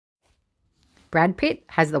Brad Pitt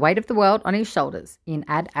has the weight of the world on his shoulders in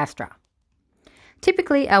Ad Astra.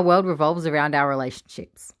 Typically, our world revolves around our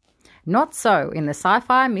relationships. Not so in the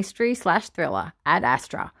sci-fi mystery/thriller Ad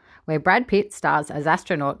Astra, where Brad Pitt stars as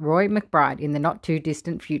astronaut Roy McBride in the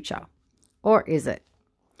not-too-distant future. Or is it?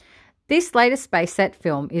 This latest space set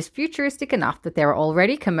film is futuristic enough that there are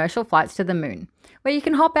already commercial flights to the moon, where you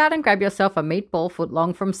can hop out and grab yourself a meatball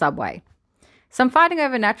footlong from Subway. Some fighting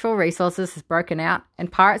over natural resources has broken out,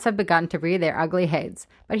 and pirates have begun to rear their ugly heads,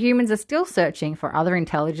 but humans are still searching for other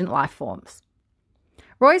intelligent life forms.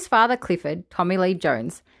 Roy's father Clifford, Tommy Lee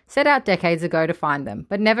Jones, set out decades ago to find them,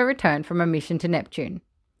 but never returned from a mission to Neptune.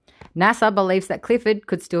 NASA believes that Clifford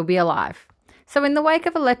could still be alive. So in the wake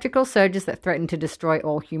of electrical surges that threaten to destroy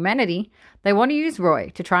all humanity, they want to use Roy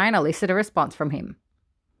to try and elicit a response from him.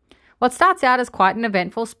 What starts out as quite an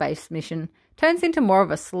eventful space mission turns into more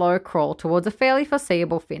of a slow crawl towards a fairly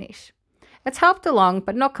foreseeable finish. It's helped along,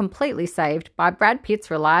 but not completely saved, by Brad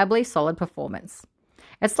Pitt's reliably solid performance.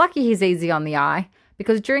 It's lucky he's easy on the eye,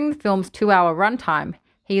 because during the film's 2-hour runtime,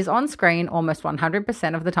 he is on screen almost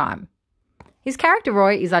 100% of the time. His character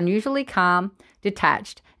Roy is unusually calm,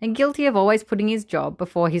 detached, and guilty of always putting his job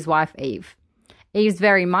before his wife Eve. Eve's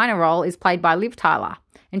very minor role is played by Liv Tyler,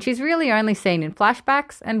 and she's really only seen in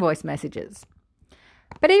flashbacks and voice messages.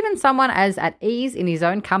 But even someone as at ease in his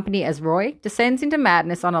own company as Roy descends into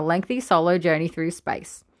madness on a lengthy solo journey through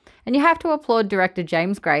space. And you have to applaud director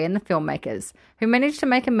James Gray and the filmmakers, who managed to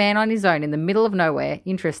make a man on his own in the middle of nowhere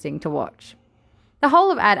interesting to watch. The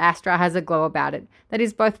whole of Ad Astra has a glow about it that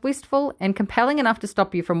is both wistful and compelling enough to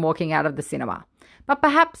stop you from walking out of the cinema, but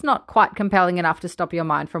perhaps not quite compelling enough to stop your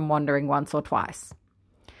mind from wandering once or twice.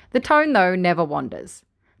 The tone, though, never wanders.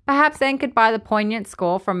 Perhaps anchored by the poignant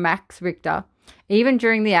score from Max Richter, even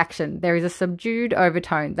during the action, there is a subdued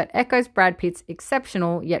overtone that echoes Brad Pitt's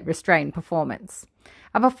exceptional yet restrained performance.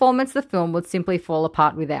 A performance the film would simply fall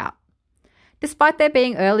apart without. Despite there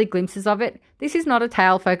being early glimpses of it, this is not a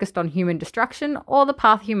tale focused on human destruction or the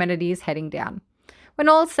path humanity is heading down. When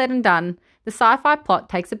all is said and done, the sci-fi plot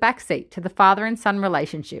takes a backseat to the father and son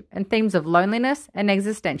relationship and themes of loneliness and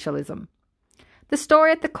existentialism. The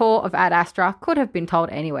story at the core of Ad Astra could have been told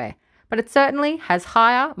anywhere, but it certainly has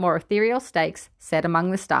higher, more ethereal stakes set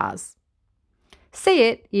among the stars. See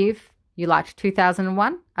it if you liked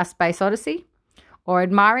 2001: A Space Odyssey, or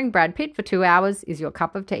admiring Brad Pitt for 2 hours is your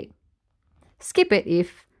cup of tea. Skip it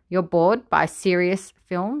if you're bored by serious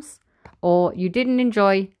films, or you didn't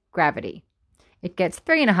enjoy Gravity. It gets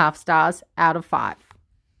 3.5 stars out of 5.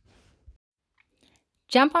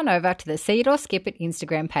 Jump on over to the See It or Skip It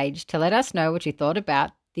Instagram page to let us know what you thought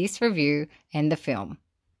about this review and the film.